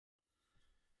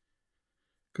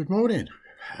Good morning.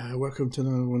 Welcome to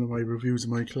another one of my reviews of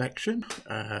my collection.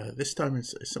 This time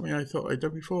it's something I thought I'd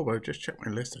done before, but I've just checked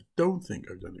my list. I don't think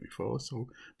I've done it before, so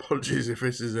apologies if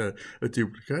this is a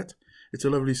duplicate. It's a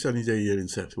lovely sunny day here in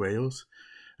South Wales.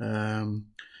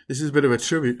 This is a bit of a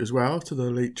tribute as well to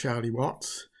the late Charlie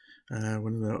Watts,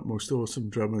 one of the most awesome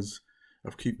drummers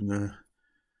of keeping the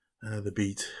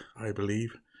beat, I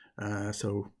believe.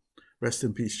 So rest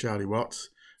in peace, Charlie Watts,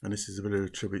 and this is a bit of a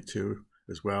tribute to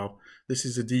as well. This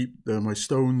is my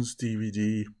Stones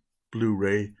DVD,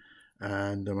 Blu-ray,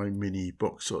 and my mini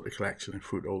book sort of collection. I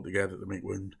put it all together to make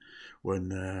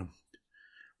one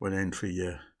entry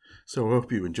here. So I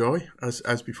hope you enjoy.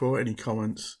 As before, any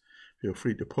comments feel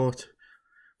free to put,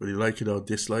 whether you like it or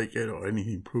dislike it, or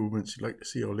any improvements you'd like to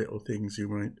see, or little things you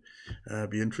might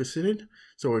be interested in.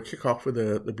 So we'll kick off with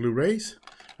the Blu-rays.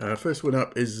 First one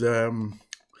up is the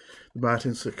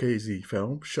Martin Scorsese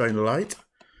film, Shine a Light.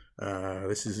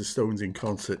 This is the Stones in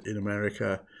concert in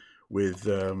America with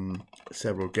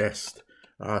several guest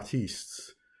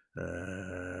artists.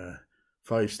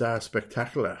 5-star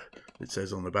spectacular, it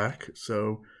says on the back.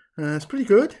 So it's pretty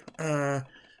good.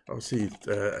 Obviously,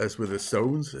 as with the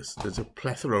Stones, there's a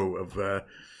plethora of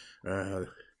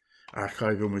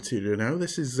archival material now.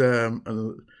 This is one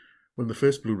of the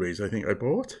first Blu-rays I think I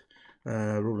bought.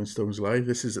 Rolling Stones Live.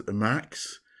 This is at the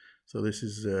Max. So this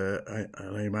is an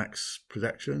IMAX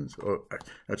production, or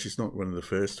actually it's not one of the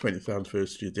first, 20th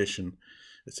anniversary edition,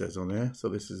 it says on there. So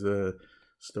this is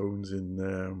Stones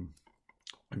in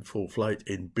full flight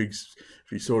in big.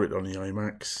 If you saw it on the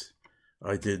IMAX,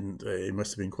 I didn't. It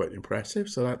must have been quite impressive.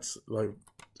 So that's like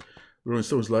Rolling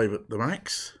Stones Live at the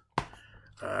Max.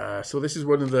 So this is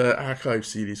one of the archive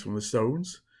series from the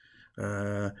Stones.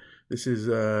 This is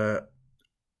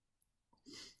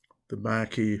the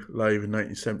Marquee Live in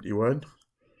 1971.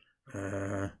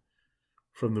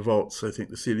 From the Vaults, I think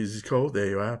the series is called. There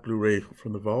you are, Blu-ray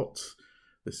from the Vaults.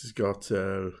 This has got,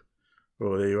 oh,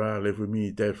 there you are, Live With Me,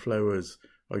 Dead Flowers,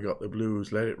 I Got the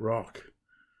Blues, Let It Rock,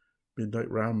 Midnight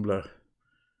Rambler,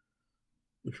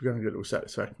 If You're Gonna Get No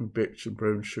Satisfaction, Bitch, and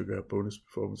Brown Sugar, bonus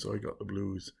performance, I Got the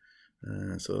Blues.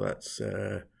 So that's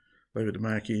Live at the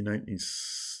Marquee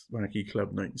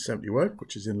Club 1971,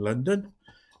 which is in London.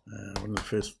 One of the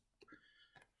first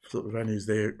sort of venues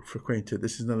they frequented.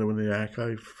 This is another one in the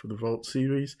archive for the Vault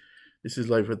series. This is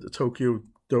live at the Tokyo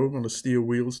Dome on a Steel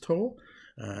Wheels tour.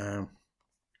 I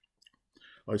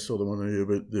saw them on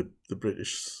the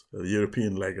British, the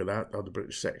European leg of that, or the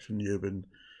British section, the Urban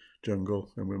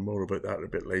Jungle, and we'll more about that a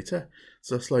bit later.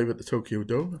 So that's live at the Tokyo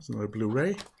Dome. That's another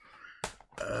Blu-ray.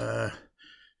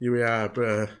 Here we are,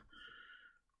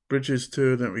 Bridges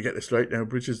to, let me get this right now,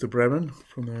 Bridges to Bremen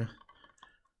from the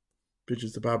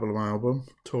Bridges to Babylon album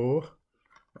tour.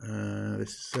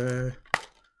 This is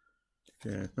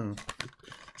yeah, no,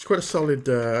 it's quite a solid.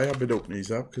 I have been opening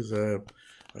these up because I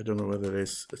don't know whether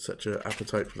there's such an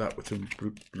appetite for that within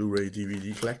Blu-ray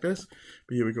DVD collectors.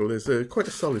 But here we go. There's quite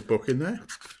a solid book in there.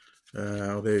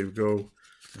 There you go,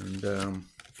 and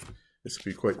this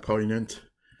will be quite poignant.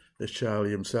 There's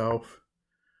Charlie himself,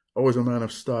 always a man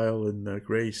of style and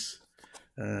grace.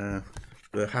 The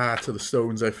heart of the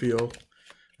Stones, I feel.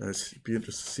 It'd be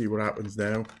interesting to see what happens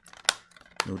now.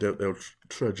 No doubt they'll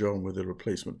trudge on with a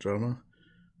replacement drummer,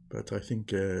 but I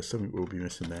think something will be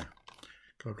missing there.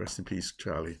 God rest in peace,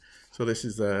 Charlie. So this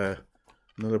is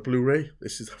another Blu-ray.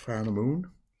 This is Fan the Moon.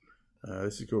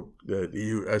 This is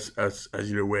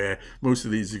as you're aware, most of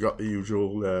these have got the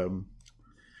usual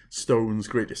Stones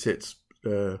greatest hits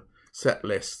set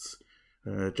lists.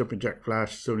 Jumping Jack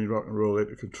Flash, Sony Rock and Roll,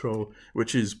 Out of Control,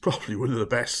 which is probably one of the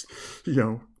best,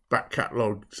 back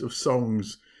catalogues of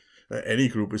songs any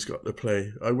group has got to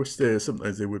play. I wish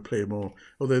sometimes they would play more,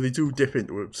 although they do dip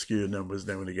into obscure numbers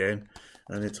now and again,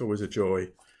 and it's always a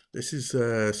joy. This is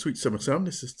Sweet Summer Sun.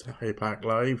 This is Hyde Park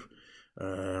Live,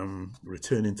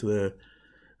 returning to the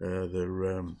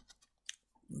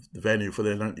venue for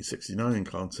their 1969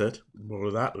 concert. More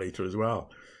of that later as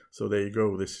well. So there you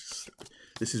go. This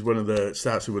is one of the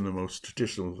starts with one of the most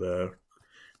traditional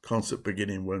concert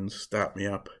beginning ones. Start Me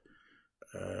Up.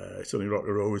 It's only Rock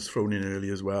and Roll was thrown in early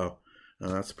as well,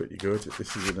 and that's pretty good.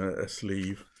 This is in a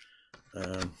sleeve,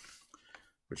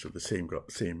 which got the same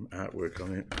artwork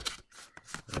on it.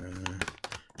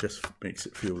 Just makes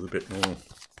it feel a bit more,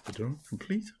 I don't know,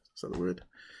 complete. Is that the word?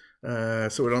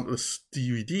 So we're on to the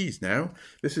DVDs now.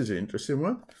 This is an interesting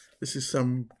one. This is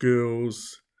Some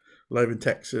Girls Live in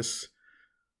Texas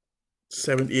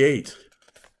 78.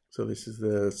 So this is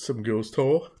the Some Girls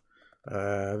tour.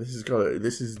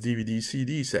 This is DVD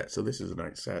CD set, so this is a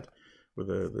nice set with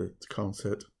the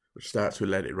concert, which starts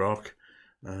with Let It Rock.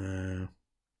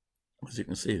 as you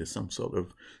can see, there's some sort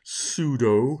of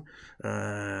pseudo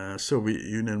Soviet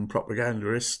Union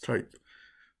propagandist type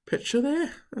picture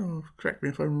there. Oh, correct me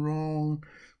if I'm wrong,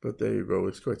 but there you go.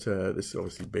 It's quite this is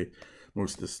obviously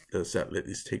most of the satellite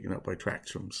is taken up by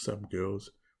tracks from some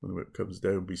girls when the work comes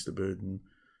down, Beast of Burden,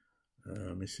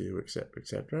 Miss You, etc.,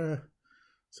 etc.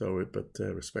 So, but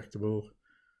respectable,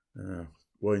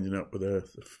 winding up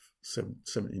with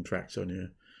 17 tracks on you,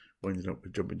 winding up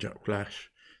with Jumping Jack Flash.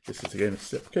 This is again a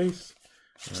slipcase.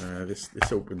 This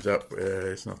opens up.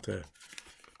 It's not a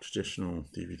traditional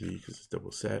DVD because it's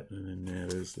double set, and then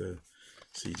there's the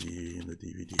CD and the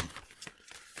DVD.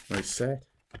 Nice set.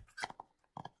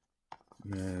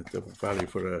 Double value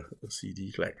for a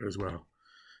CD collector as well.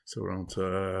 So we're on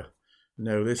to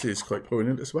now. This is quite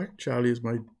poignant as well. Charlie Is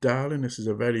My Darling. This is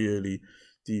a very early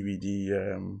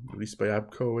DVD released by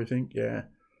Abco, I think. Yeah.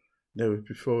 Now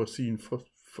before seeing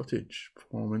footage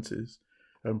performances.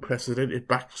 Unprecedented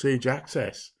backstage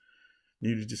access,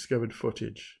 newly discovered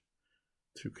footage,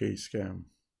 2K scam.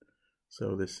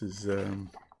 So this is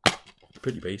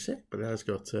pretty basic, but it has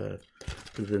got a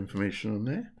bit of information on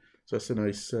there. So that's a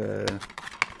nice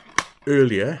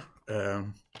earlier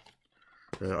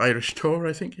Irish tour,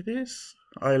 I think it is.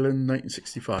 Ireland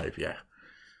 1965, yeah.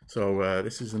 So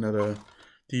this is another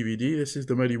DVD. This is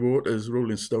the Muddy Waters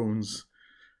Rolling Stones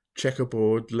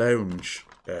Checkerboard Lounge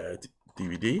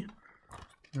DVD.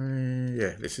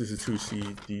 Yeah, this is a 2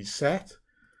 CD set.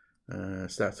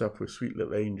 Starts off with Sweet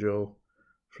Little Angel,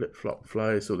 Flip Flop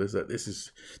Fly. So this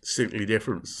is distinctly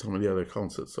different to some of the other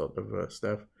concert sort of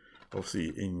stuff.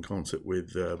 Obviously in concert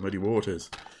with Muddy Waters.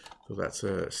 So that's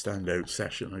a standout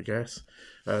session, I guess.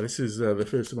 This is the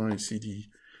first of my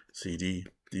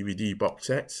DVD box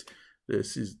sets.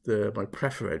 This is my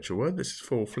preferential one. This is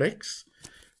 4 flicks.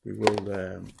 We will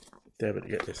endeavour to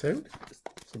get this out.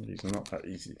 Some of these are not that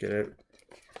easy to get out.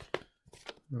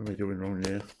 What am I doing wrong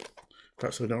here?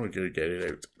 Perhaps I don't want to get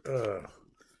it out.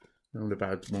 I'm in a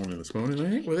bad morning this morning, I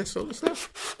think, with this sort of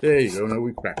stuff. There you go, now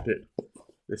we cracked it.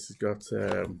 This has got,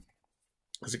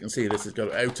 as you can see, this has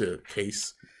got an outer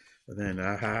case. And then,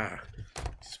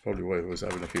 this is probably why I was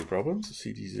having a few problems. The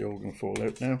CDs are all going to fall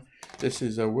out now. This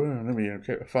is a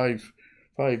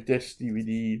 5 disc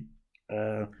DVD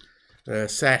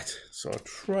set. So I'll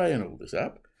try and hold this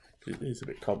up. It is a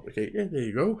bit complicated. There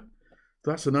you go.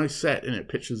 That's a nice set, isn't it?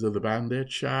 Pictures of the band there,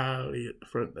 Charlie at the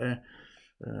front there,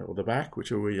 or the back,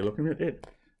 whichever way you're looking at it,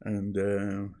 and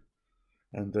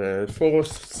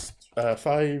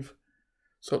 5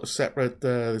 sort of separate.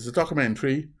 There's a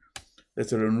documentary,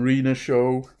 there's an arena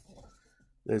show,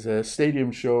 there's a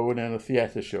stadium show, and then a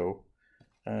theatre show.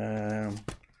 One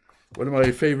of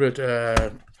my favourite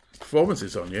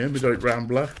performances on here, Midnight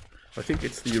Rambler. I think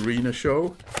it's the arena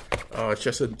show. It's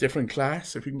just a different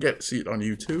class. If you can get to see it on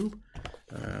YouTube.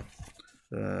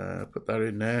 Put that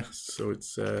in there. So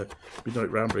it's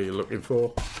Midnight Rambler you're looking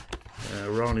for.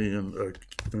 Ronnie and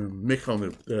Mick on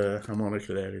the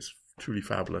harmonica there is truly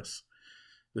fabulous.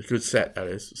 It's a good set, that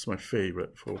is. It's my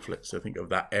favourite 4 flicks, I think, of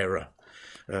that era.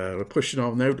 We're pushing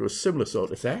on now to a similar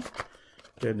sort of set.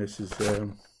 Again, this is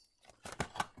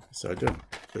so I don't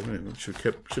should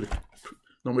have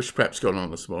not much prep's gone on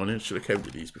this morning. Should have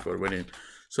counted these before I went in.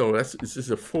 So this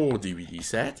is a 4 DVD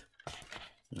set.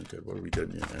 Okay, what have we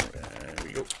done here now? There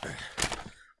we go.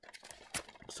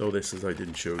 So this is, I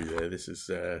didn't show you there, this is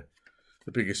The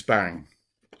Biggest Bang.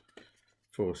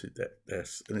 And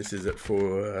this is at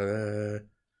 4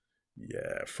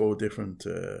 different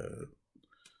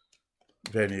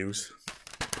venues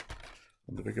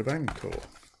on the Bigger Bang tour.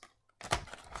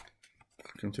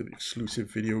 Welcome to the exclusive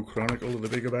video chronicle of the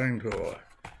Bigger Bang tour.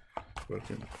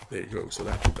 There you go. So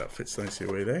that fits nicely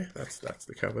away there. That's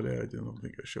the cover there. I don't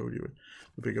think I showed you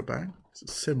the Bigger Bang.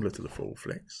 It's similar to the 4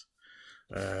 flicks.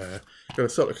 Got a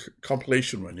sort of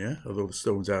compilation one, yeah. Although the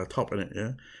Stones are topping it,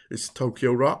 yeah. It's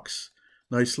Tokyo Rocks.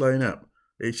 Nice lineup.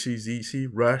 AC/DC,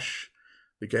 Rush,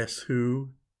 the Guess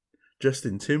Who,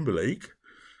 Justin Timberlake,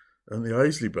 and the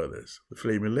Isley Brothers, the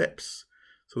Flaming Lips.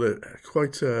 So they're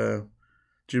quite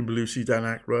Jim Belushi, Dan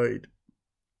Aykroyd.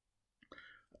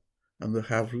 And the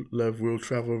Have Love World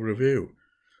Travel Review,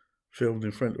 filmed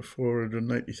in front of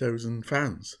 490,000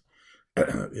 fans.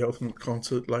 The ultimate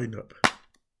concert lineup.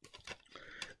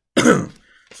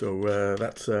 So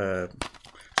that's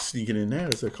sneaking in there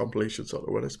as a compilation sort of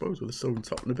one, I suppose, with the Stones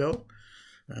topping the bill.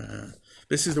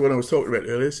 This is the one I was talking about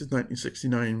earlier. This is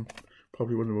 1969,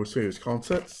 probably one of the most famous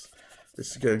concerts.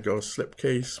 This again got a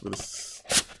slipcase with a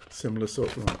similar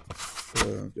sort of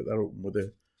get that open with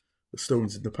the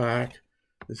Stones in the Park.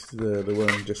 This is the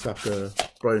one just after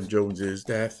Brian Jones's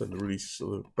death and the release of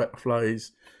the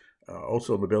Butterflies.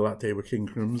 Also on the bill that day were King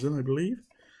Crimson, I believe.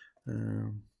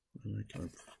 And I kind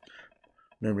of,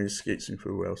 memory escapes me for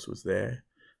who else was there.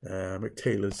 Mick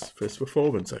Taylor's first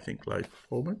performance, I think, live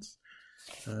performance.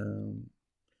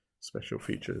 Special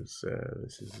features.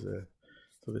 This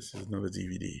is another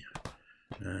DVD.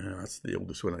 That's the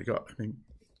oldest one I got, I think.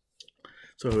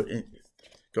 So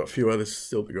got a few others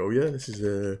still to go. Yeah, this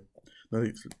is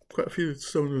quite a few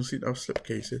Stones seem to have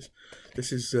slipcases.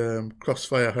 This is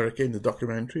Crossfire Hurricane, the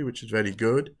documentary, which is very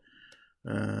good.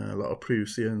 A lot of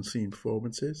previously unseen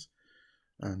performances,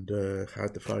 and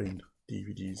hard to find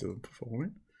DVDs of them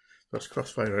performing. That's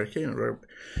Crossfire Hurricane.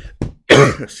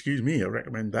 Excuse me, I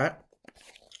recommend that.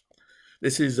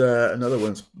 This is another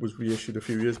one was reissued a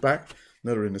few years back.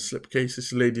 Another in a slipcase.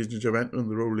 This is Ladies and Gentlemen,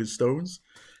 the Rolling Stones.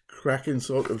 Cracking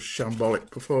sort of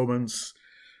shambolic performance.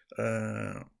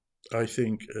 I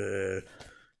think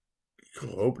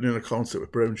opening a concert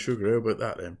with Brown Sugar, how about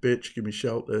that then? Bitch, Give Me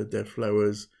Shelter, Dead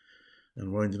Flowers,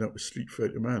 and winding up with Street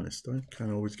Fighter Man this time.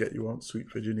 Can't Always Get You On,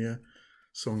 Sweet Virginia.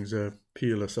 Songs are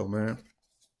peerless on there.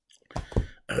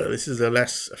 This is a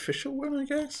less official one, I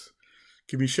guess.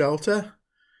 Give Me Shelter.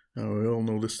 Now, we all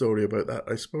know the story about that,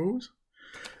 I suppose.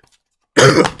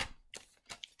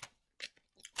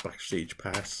 Backstage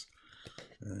Pass.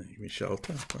 Give Me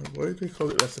Shelter. Why do they call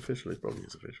it less official? It probably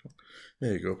is official.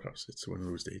 There you go. Perhaps it's one of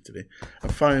those days today.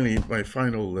 And finally, my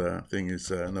final thing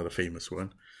is another famous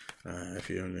one. If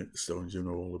you're in the Stones, you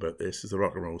know all about this. Is the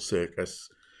Rock and Roll Circus,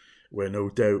 where no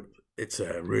doubt it's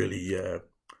a really,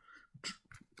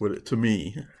 to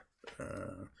me,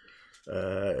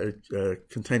 a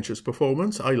contentious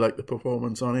performance. I like the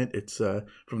performance on it. It's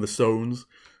from the Stones.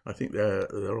 I think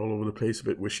they're all over the place, a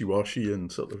bit wishy-washy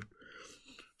and sort of,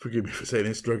 forgive me for saying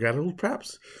this, drug-addled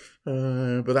perhaps,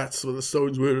 but that's what the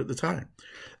Stones were at the time.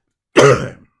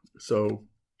 So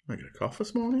I got a cough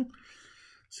this morning,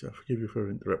 so forgive you for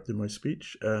interrupting my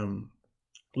speech.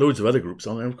 Loads of other groups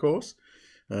on there, of course.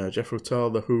 Jethro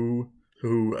Tull, The Who,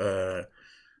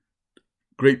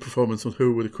 great performance on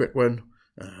Who with a quick one.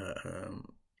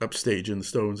 Upstage in the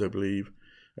Stones, I believe.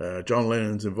 John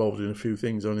Lennon's involved in a few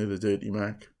things, only the Dirty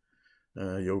Mac.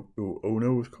 Yoko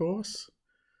Ono, of course.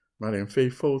 Marianne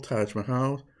Faithfull, Taj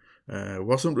Mahal.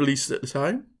 Wasn't released at the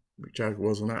time. Mick Jagger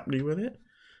wasn't happy with it,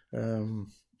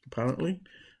 apparently.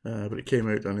 But it came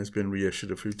out and has been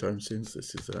reissued a few times since.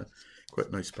 This is a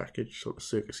quite nice package, sort of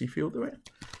circusy feel to it.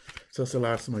 So that's the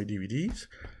last of my DVDs.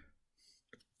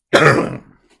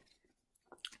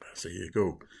 So here you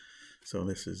go. So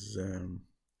this is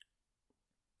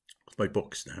my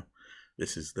books now.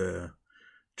 This is the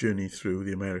journey through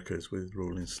the Americas with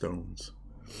Rolling Stones.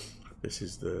 This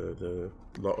is the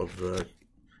lot of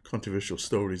controversial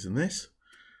stories in this.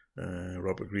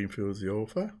 Robert Greenfield's the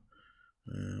author.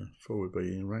 Forward by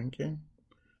Ian Rankin.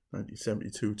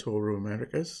 1972 Tour of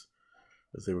Americas,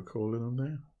 as they were calling them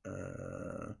there.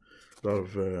 A lot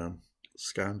of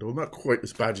scandal. Not quite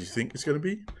as bad as you think it's going to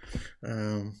be.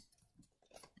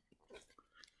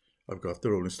 I've got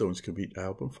the Rolling Stones Complete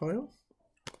Album File.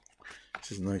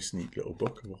 This is a nice, neat little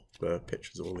book of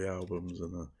pictures of all the albums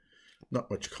and not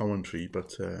much commentary,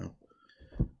 but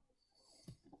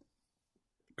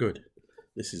good.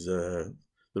 This is the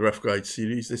Rough Guide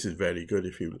series. This is very good.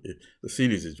 The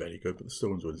series is very good, but the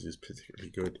Stones one is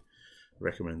particularly good.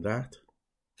 Recommend that.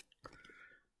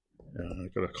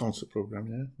 I've got a concert program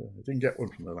here. I didn't get one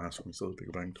from the last one. We saw the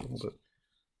Big Bang Tour, but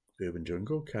Urban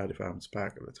Jungle, Cardiff Arms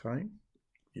Park at the time,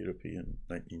 European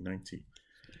 1990.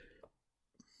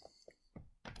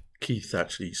 Keith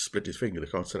actually split his finger. The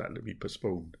concert had to be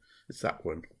postponed. It's that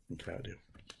one in Cardiff.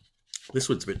 This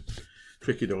one's a bit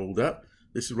tricky to hold up.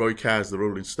 This is Roy Carr's The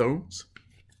Rolling Stones,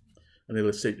 an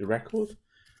illustrated record.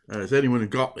 As anyone who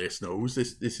got this knows,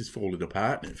 this is falling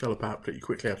apart, and it fell apart pretty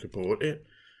quickly after I bought it.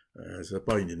 There's a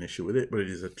binding issue with it, but it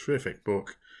is a terrific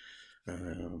book.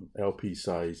 LP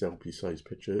size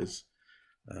pictures.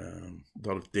 A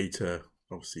lot of data,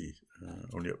 obviously,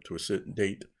 only up to a certain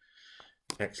date.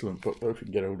 Excellent book, though, if you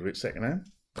can get hold of it secondhand.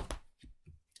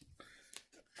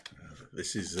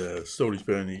 This is Stories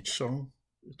Behind Each Song.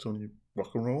 It's only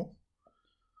rock and roll.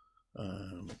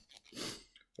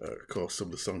 Of course, some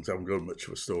of the songs haven't got much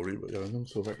of a story, but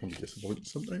so that can be disappointing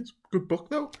sometimes. Good book,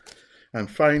 though. And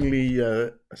finally,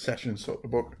 a session sort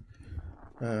of book.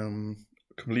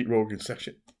 Complete Rogan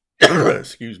session.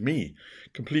 Excuse me.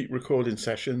 Complete recording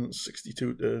session,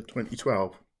 62 to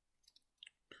 2012.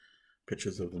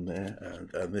 Pictures of them there,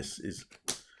 and this is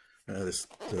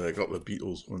I got the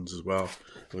Beatles ones as well.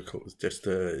 Just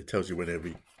it tells you when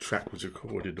every track was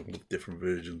recorded, all the different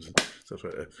versions and stuff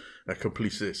like that. A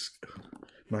completist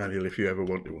manual if you ever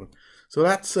wanted one. So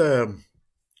that's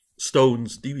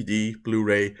Stones DVD,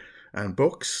 Blu-ray, and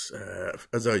books.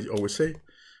 As I always say,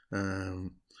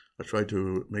 I I try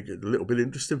to make it a little bit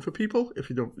interesting for people. If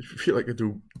you feel like I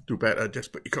do better,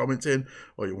 just put your comments in,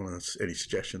 or you want any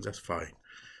suggestions, that's fine.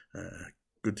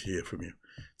 Good to hear from you.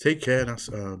 Take care,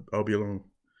 and I'll be along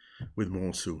with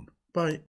more soon. Bye.